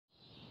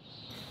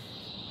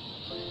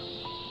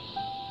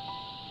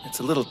It's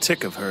a little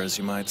tick of hers,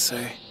 you might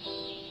say.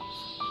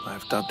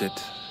 I've dubbed it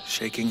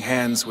shaking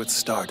hands with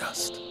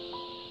stardust.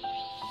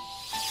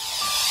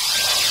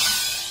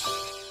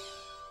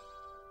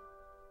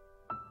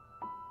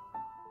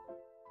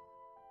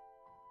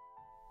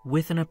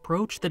 With an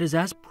approach that is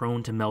as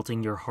prone to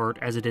melting your heart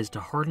as it is to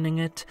hardening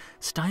it,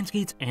 Steins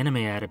Gate's anime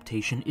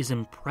adaptation is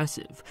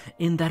impressive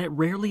in that it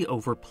rarely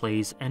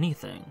overplays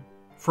anything.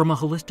 From a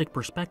holistic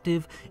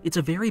perspective, it's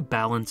a very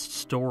balanced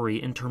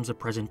story in terms of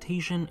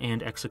presentation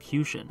and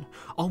execution,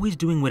 always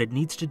doing what it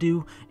needs to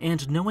do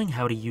and knowing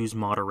how to use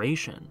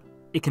moderation.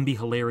 It can be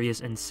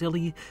hilarious and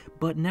silly,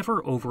 but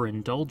never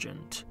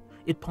overindulgent.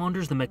 It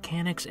ponders the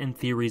mechanics and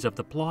theories of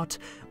the plot,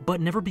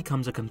 but never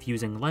becomes a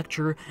confusing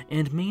lecture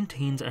and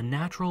maintains a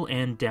natural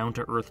and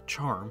down-to-earth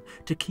charm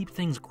to keep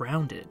things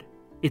grounded.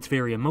 It's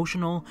very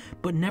emotional,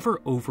 but never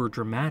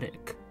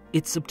over-dramatic.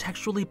 It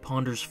subtextually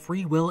ponders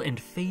free will and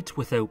fate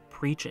without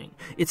preaching.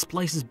 It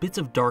splices bits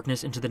of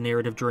darkness into the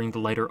narrative during the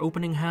lighter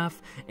opening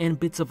half, and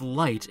bits of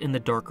light in the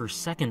darker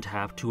second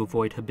half to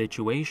avoid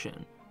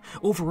habituation.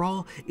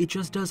 Overall, it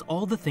just does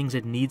all the things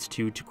it needs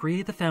to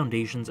create the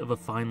foundations of a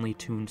finely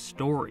tuned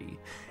story.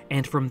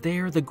 And from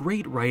there, the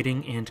great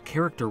writing and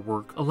character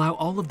work allow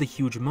all of the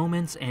huge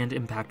moments and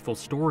impactful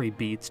story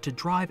beats to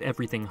drive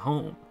everything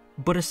home.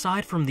 But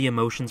aside from the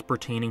emotions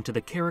pertaining to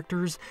the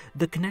characters,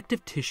 the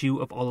connective tissue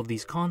of all of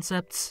these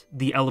concepts,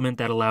 the element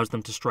that allows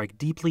them to strike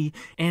deeply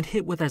and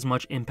hit with as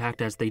much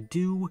impact as they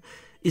do,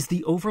 is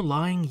the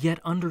overlying yet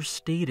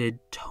understated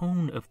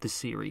tone of the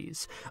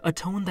series, a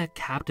tone that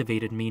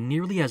captivated me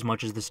nearly as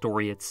much as the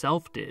story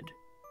itself did.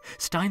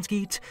 Steins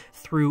Gate,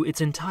 through its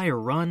entire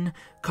run,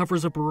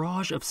 covers a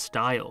barrage of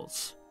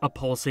styles. A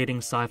pulsating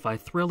sci-fi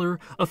thriller,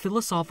 a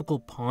philosophical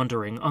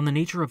pondering on the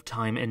nature of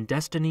time and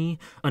destiny,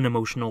 an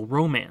emotional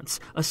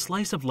romance, a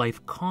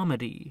slice-of-life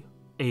comedy,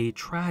 a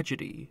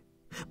tragedy.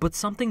 But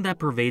something that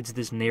pervades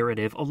this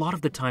narrative a lot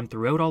of the time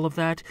throughout all of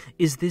that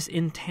is this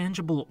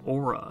intangible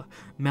aura,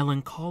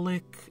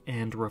 melancholic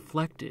and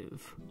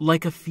reflective.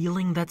 Like a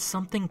feeling that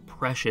something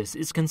precious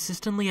is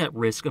consistently at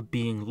risk of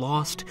being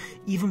lost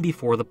even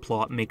before the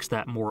plot makes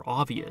that more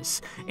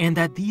obvious, and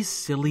that these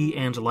silly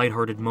and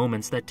lighthearted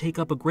moments that take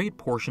up a great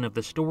portion of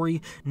the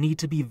story need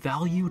to be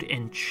valued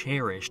and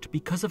cherished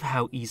because of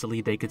how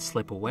easily they could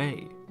slip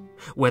away,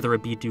 whether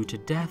it be due to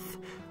death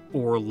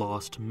or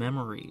lost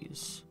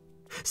memories.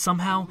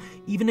 Somehow,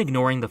 even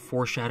ignoring the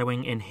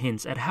foreshadowing and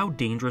hints at how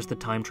dangerous the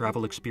time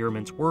travel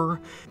experiments were,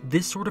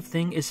 this sort of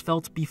thing is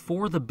felt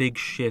before the big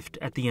shift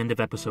at the end of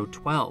episode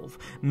 12,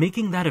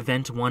 making that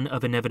event one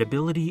of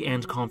inevitability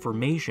and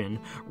confirmation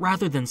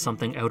rather than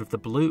something out of the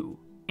blue.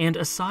 And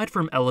aside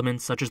from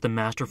elements such as the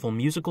masterful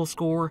musical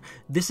score,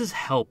 this is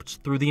helped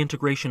through the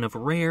integration of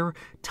rare,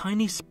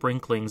 tiny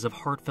sprinklings of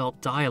heartfelt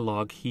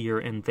dialogue here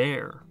and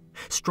there.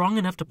 Strong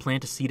enough to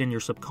plant a seed in your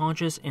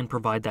subconscious and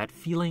provide that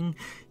feeling,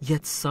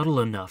 yet subtle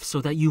enough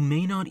so that you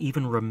may not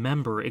even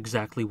remember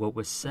exactly what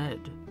was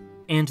said.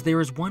 And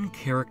there is one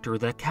character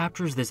that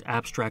captures this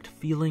abstract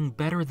feeling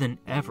better than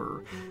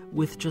ever,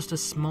 with just a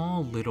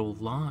small little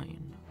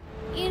line.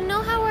 You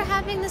know how we're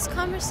having this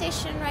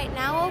conversation right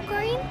now,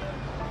 Ocarine?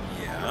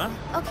 Yeah?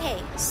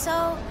 Okay,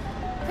 so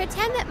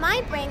pretend that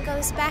my brain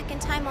goes back in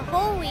time a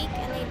whole week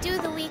and they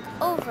do the week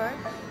over.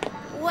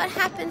 What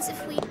happens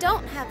if we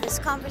don't have this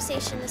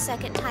conversation the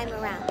second time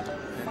around?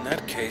 In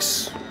that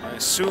case, I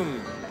assume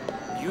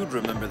you'd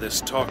remember this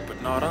talk, but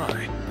not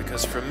I.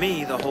 Because for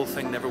me, the whole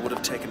thing never would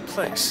have taken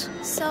place.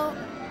 So,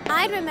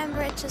 I'd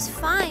remember it just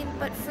fine,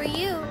 but for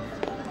you,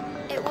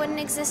 it wouldn't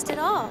exist at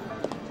all.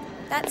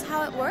 That's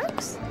how it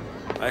works?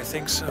 I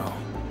think so.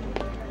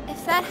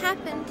 If that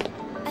happened,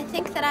 I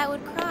think that I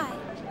would cry.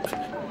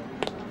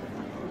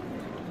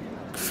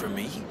 For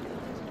me?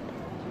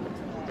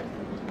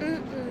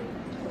 Mm-mm.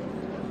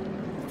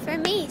 For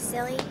me,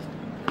 silly.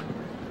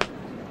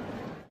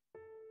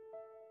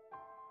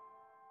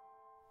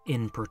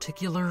 In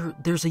particular,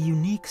 there's a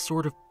unique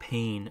sort of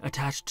pain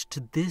attached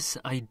to this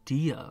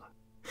idea.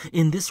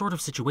 In this sort of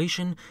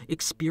situation,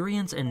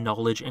 experience and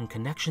knowledge and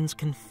connections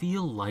can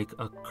feel like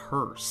a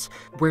curse,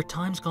 where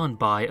times gone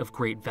by of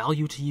great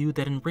value to you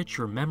that enrich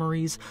your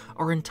memories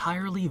are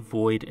entirely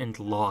void and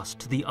lost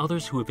to the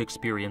others who have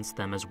experienced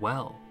them as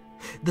well.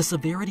 The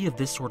severity of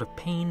this sort of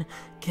pain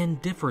can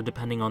differ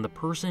depending on the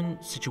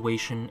person,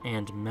 situation,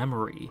 and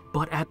memory,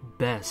 but at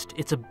best,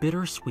 it's a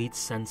bittersweet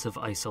sense of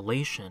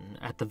isolation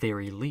at the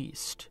very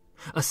least.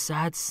 A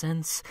sad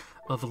sense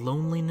of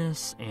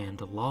loneliness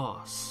and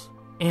loss.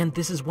 And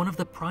this is one of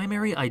the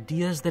primary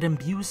ideas that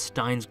imbues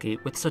Steins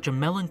Gate with such a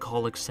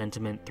melancholic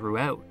sentiment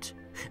throughout.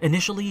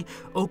 Initially,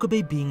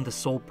 Okabe being the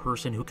sole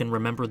person who can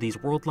remember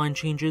these world line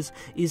changes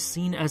is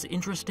seen as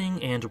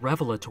interesting and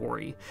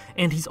revelatory,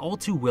 and he's all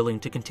too willing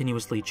to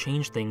continuously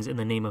change things in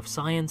the name of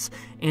science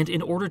and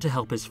in order to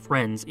help his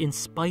friends in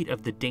spite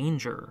of the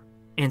danger.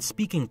 And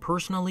speaking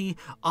personally,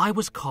 I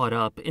was caught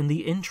up in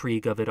the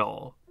intrigue of it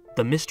all.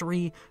 The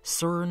mystery,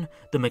 CERN,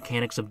 the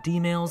mechanics of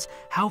D-mails,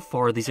 how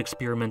far these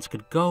experiments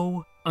could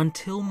go,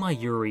 until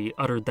Mayuri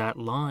uttered that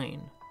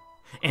line.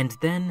 And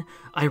then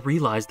I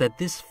realized that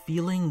this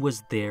feeling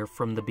was there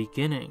from the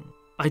beginning.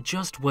 I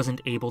just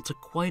wasn't able to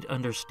quite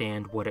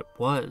understand what it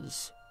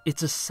was.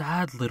 It's a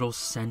sad little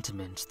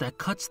sentiment that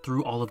cuts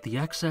through all of the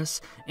excess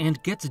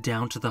and gets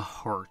down to the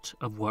heart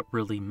of what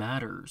really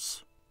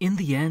matters. In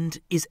the end,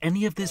 is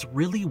any of this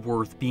really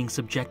worth being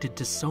subjected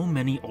to so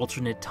many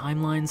alternate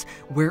timelines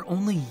where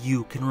only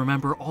you can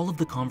remember all of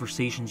the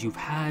conversations you've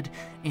had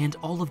and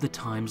all of the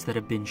times that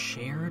have been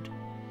shared?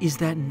 Is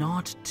that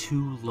not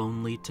too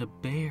lonely to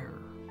bear?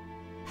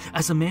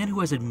 As a man who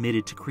has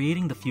admitted to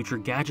creating the future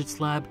Gadgets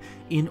Lab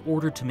in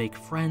order to make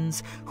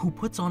friends, who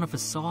puts on a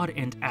facade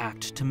and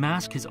act to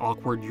mask his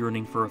awkward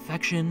yearning for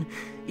affection,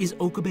 is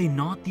Okabe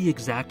not the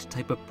exact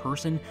type of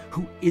person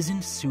who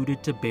isn't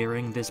suited to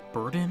bearing this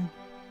burden?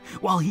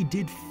 While he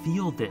did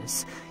feel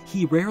this,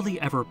 he rarely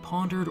ever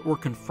pondered or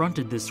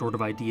confronted this sort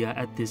of idea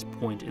at this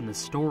point in the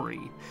story,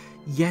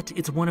 yet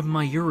it's one of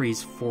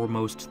Mayuri's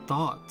foremost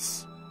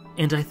thoughts.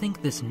 And I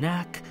think this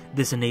knack,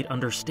 this innate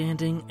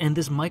understanding, and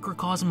this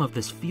microcosm of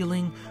this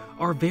feeling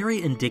are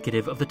very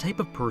indicative of the type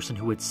of person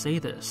who would say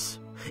this.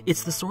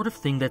 It's the sort of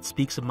thing that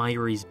speaks of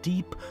Mayuri's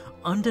deep,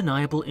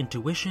 undeniable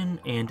intuition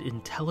and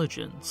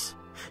intelligence.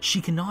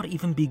 She cannot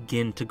even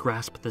begin to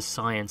grasp the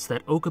science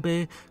that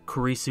Okabe,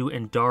 Kurisu,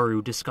 and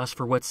Daru discuss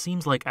for what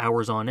seems like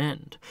hours on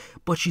end,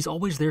 but she's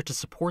always there to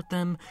support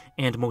them,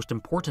 and most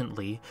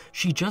importantly,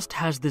 she just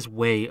has this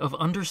way of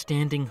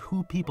understanding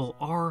who people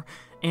are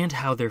and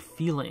how they're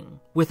feeling,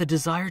 with a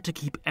desire to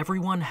keep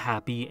everyone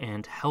happy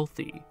and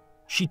healthy.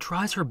 She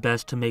tries her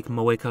best to make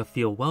Moeka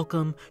feel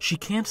welcome, she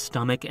can't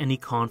stomach any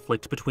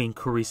conflict between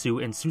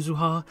Kurisu and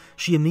Suzuha,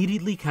 she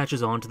immediately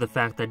catches on to the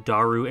fact that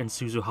Daru and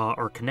Suzuha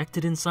are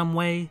connected in some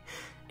way,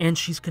 and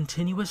she's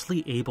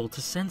continuously able to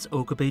sense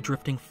Okabe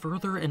drifting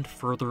further and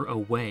further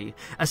away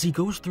as he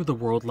goes through the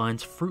world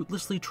lines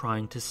fruitlessly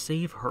trying to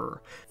save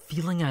her,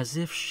 feeling as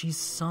if she's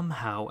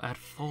somehow at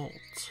fault.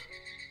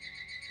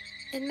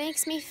 It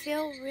makes me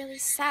feel really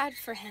sad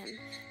for him.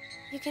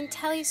 You can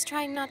tell he's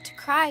trying not to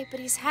cry, but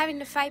he's having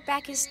to fight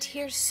back his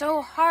tears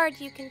so hard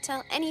you can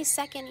tell any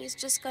second he's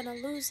just gonna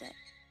lose it.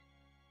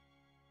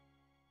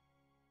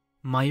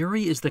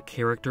 Mayuri is the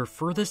character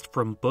furthest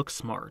from book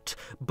smart,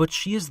 but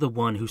she is the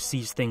one who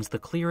sees things the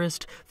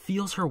clearest,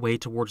 feels her way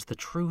towards the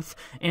truth,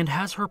 and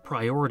has her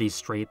priorities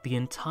straight the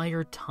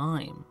entire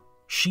time.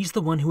 She's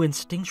the one who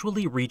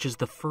instinctually reaches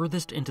the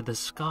furthest into the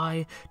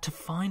sky to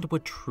find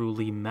what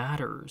truly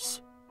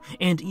matters.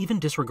 And even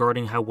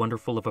disregarding how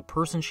wonderful of a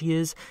person she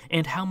is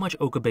and how much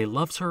Okabe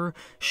loves her,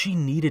 she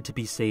needed to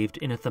be saved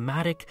in a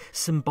thematic,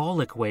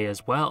 symbolic way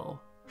as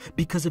well.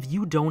 Because if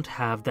you don't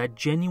have that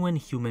genuine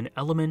human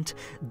element,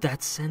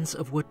 that sense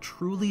of what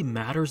truly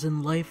matters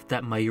in life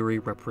that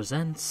Mayuri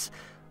represents,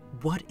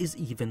 what is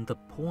even the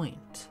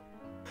point?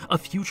 A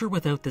future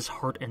without this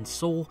heart and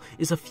soul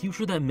is a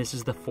future that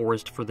misses the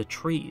forest for the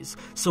trees,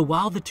 so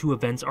while the two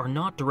events are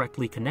not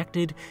directly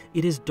connected,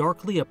 it is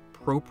darkly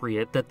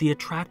appropriate that the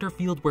attractor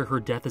field where her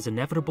death is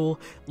inevitable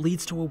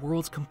leads to a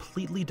world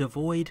completely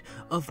devoid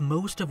of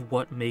most of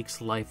what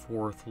makes life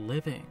worth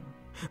living.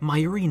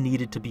 Mayuri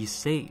needed to be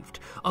saved,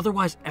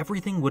 otherwise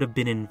everything would have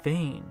been in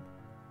vain,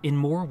 in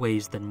more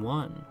ways than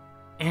one.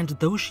 And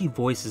though she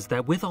voices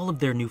that with all of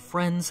their new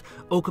friends,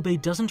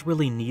 Okabe doesn't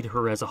really need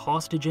her as a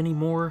hostage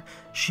anymore,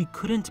 she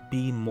couldn't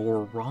be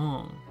more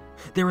wrong.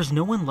 There is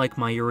no one like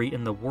Mayuri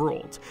in the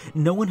world,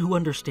 no one who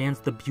understands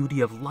the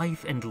beauty of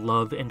life and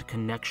love and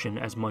connection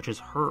as much as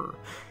her,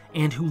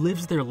 and who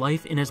lives their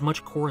life in as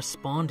much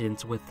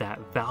correspondence with that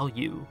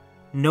value.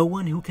 No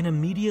one who can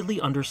immediately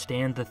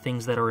understand the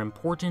things that are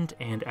important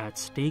and at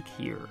stake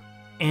here.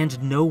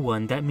 And no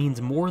one that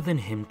means more than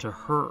him to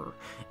her,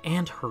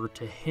 and her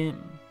to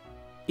him.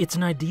 It's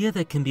an idea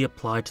that can be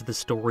applied to the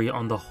story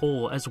on the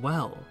whole as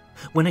well.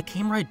 When it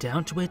came right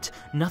down to it,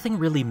 nothing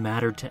really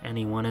mattered to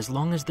anyone as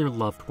long as their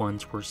loved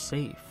ones were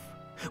safe.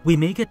 We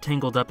may get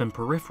tangled up in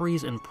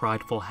peripheries and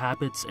prideful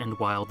habits and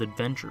wild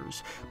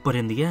adventures, but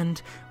in the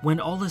end, when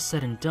all is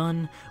said and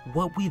done,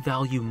 what we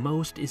value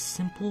most is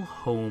simple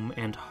home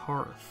and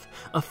hearth,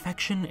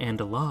 affection and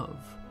love.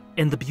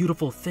 And the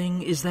beautiful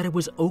thing is that it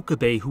was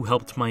Okabe who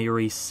helped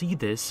Mayuri see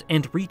this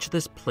and reach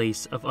this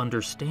place of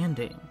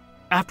understanding.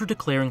 After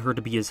declaring her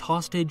to be his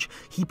hostage,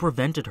 he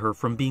prevented her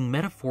from being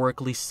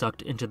metaphorically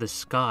sucked into the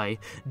sky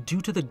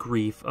due to the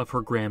grief of her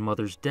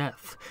grandmother's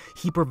death.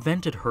 He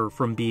prevented her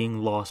from being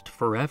lost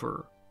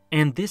forever.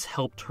 And this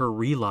helped her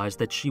realize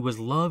that she was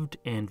loved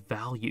and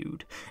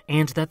valued,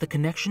 and that the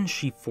connections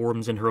she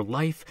forms in her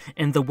life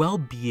and the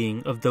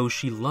well-being of those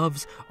she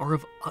loves are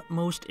of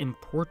utmost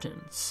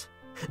importance.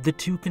 The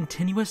two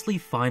continuously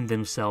find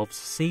themselves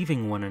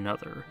saving one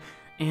another,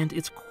 and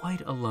it's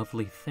quite a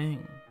lovely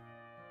thing.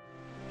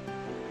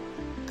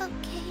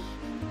 Okay.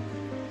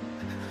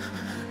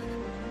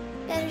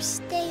 Better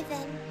stay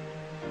then.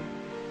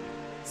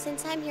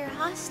 Since I'm your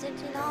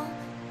hostage and all.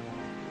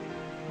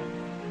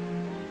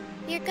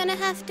 You're gonna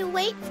have to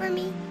wait for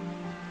me.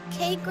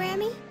 Okay,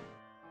 Grammy?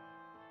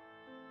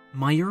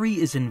 Mayuri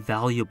is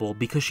invaluable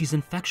because she's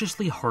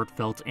infectiously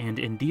heartfelt and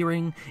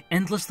endearing,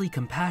 endlessly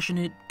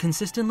compassionate,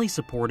 consistently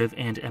supportive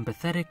and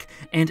empathetic,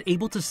 and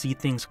able to see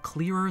things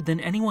clearer than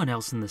anyone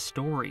else in the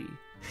story.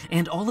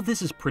 And all of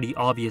this is pretty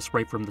obvious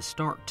right from the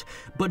start,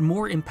 but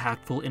more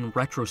impactful in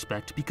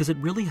retrospect because it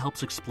really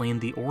helps explain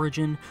the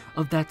origin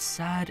of that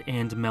sad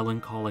and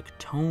melancholic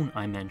tone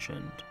I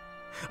mentioned.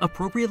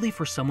 Appropriately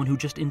for someone who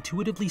just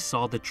intuitively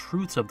saw the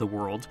truths of the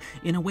world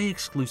in a way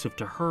exclusive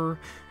to her,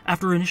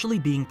 after initially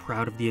being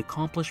proud of the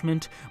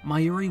accomplishment,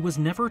 Mayuri was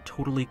never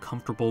totally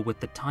comfortable with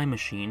the time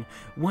machine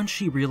once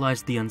she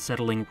realized the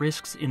unsettling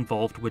risks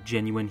involved with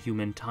genuine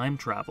human time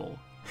travel.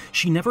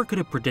 She never could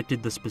have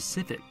predicted the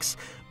specifics,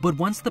 but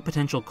once the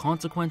potential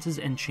consequences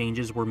and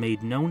changes were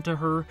made known to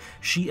her,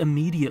 she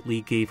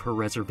immediately gave her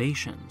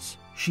reservations.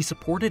 She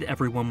supported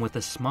everyone with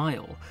a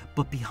smile,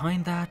 but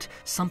behind that,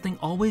 something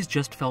always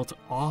just felt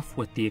off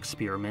with the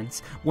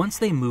experiments once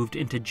they moved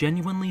into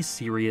genuinely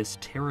serious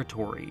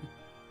territory.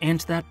 And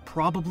that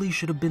probably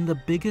should have been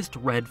the biggest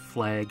red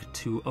flag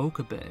to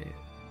Okabe.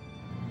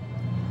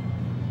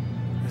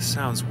 This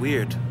sounds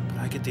weird, but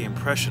I get the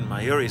impression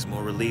Mayuri's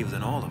more relieved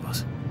than all of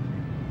us.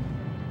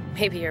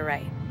 Maybe you're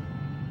right.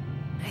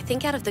 I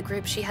think out of the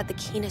group she had the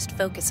keenest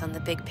focus on the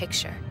big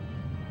picture.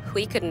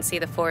 We couldn't see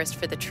the forest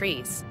for the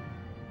trees.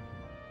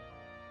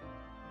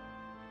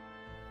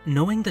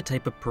 Knowing the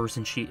type of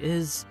person she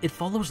is, it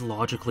follows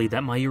logically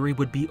that Mayuri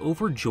would be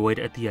overjoyed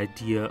at the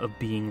idea of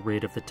being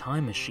rid of the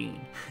time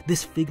machine,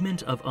 this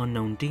figment of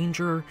unknown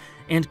danger,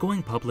 and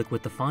going public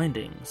with the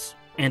findings.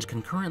 And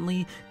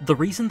concurrently, the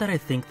reason that I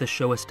think the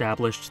show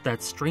established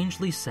that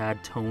strangely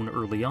sad tone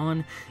early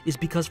on is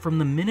because from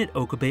the minute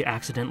Okabe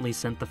accidentally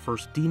sent the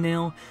first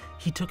D-mail,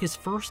 he took his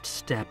first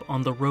step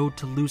on the road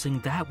to losing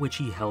that which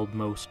he held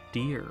most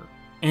dear.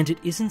 And it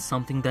isn't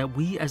something that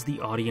we as the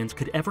audience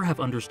could ever have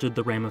understood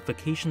the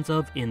ramifications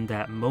of in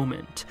that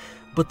moment,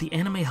 but the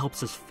anime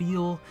helps us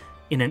feel,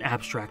 in an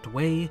abstract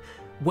way,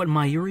 what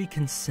Mayuri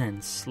can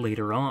sense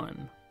later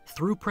on.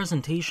 Through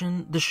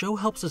presentation, the show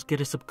helps us get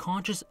a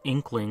subconscious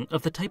inkling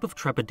of the type of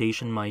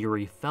trepidation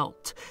Mayuri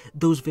felt,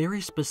 those very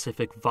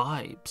specific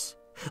vibes.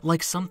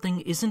 Like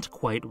something isn't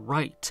quite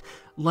right,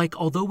 like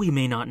although we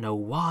may not know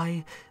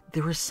why,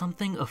 there is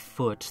something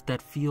afoot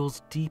that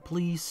feels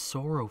deeply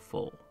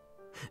sorrowful,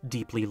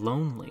 deeply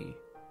lonely.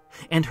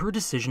 And her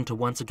decision to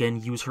once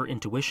again use her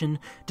intuition,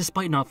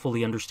 despite not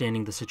fully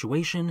understanding the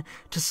situation,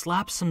 to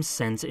slap some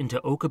sense into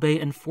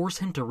Okabe and force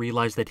him to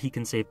realize that he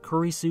can save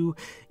Kurisu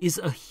is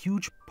a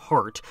huge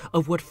part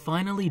of what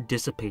finally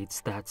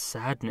dissipates that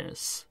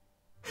sadness.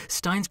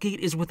 Steins Gate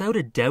is without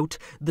a doubt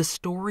the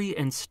story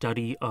and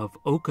study of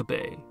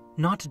Okabe.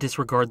 Not to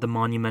disregard the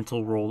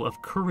monumental role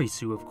of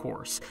Kurisu, of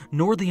course,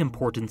 nor the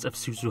importance of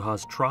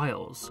Suzuha's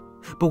trials.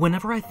 But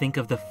whenever I think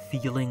of the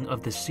feeling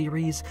of the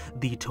series,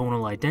 the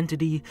tonal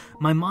identity,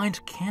 my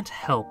mind can't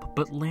help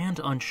but land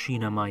on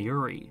Shina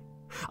Mayuri.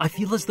 I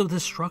feel as though the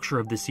structure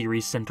of the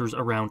series centers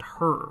around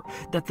her,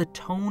 that the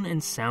tone and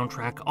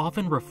soundtrack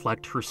often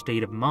reflect her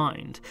state of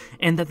mind,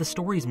 and that the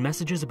story's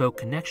messages about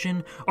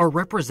connection are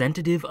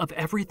representative of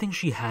everything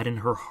she had in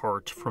her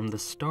heart from the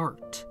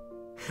start.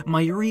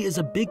 Mayuri is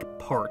a big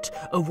part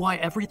of why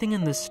everything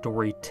in this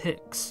story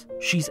ticks.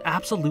 She's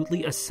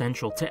absolutely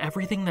essential to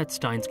everything that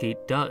Steins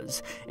Gate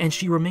does, and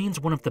she remains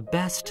one of the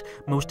best,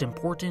 most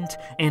important,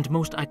 and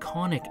most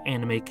iconic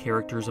anime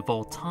characters of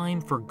all time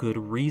for good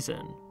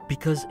reason.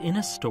 Because in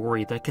a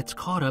story that gets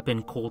caught up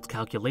in cold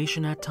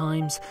calculation at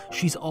times,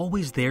 she's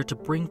always there to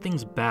bring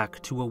things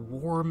back to a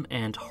warm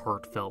and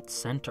heartfelt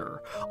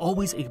center,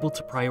 always able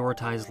to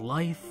prioritize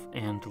life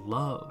and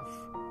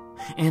love.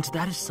 And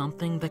that is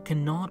something that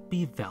cannot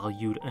be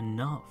valued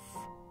enough.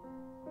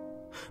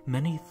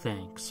 Many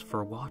thanks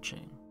for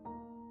watching.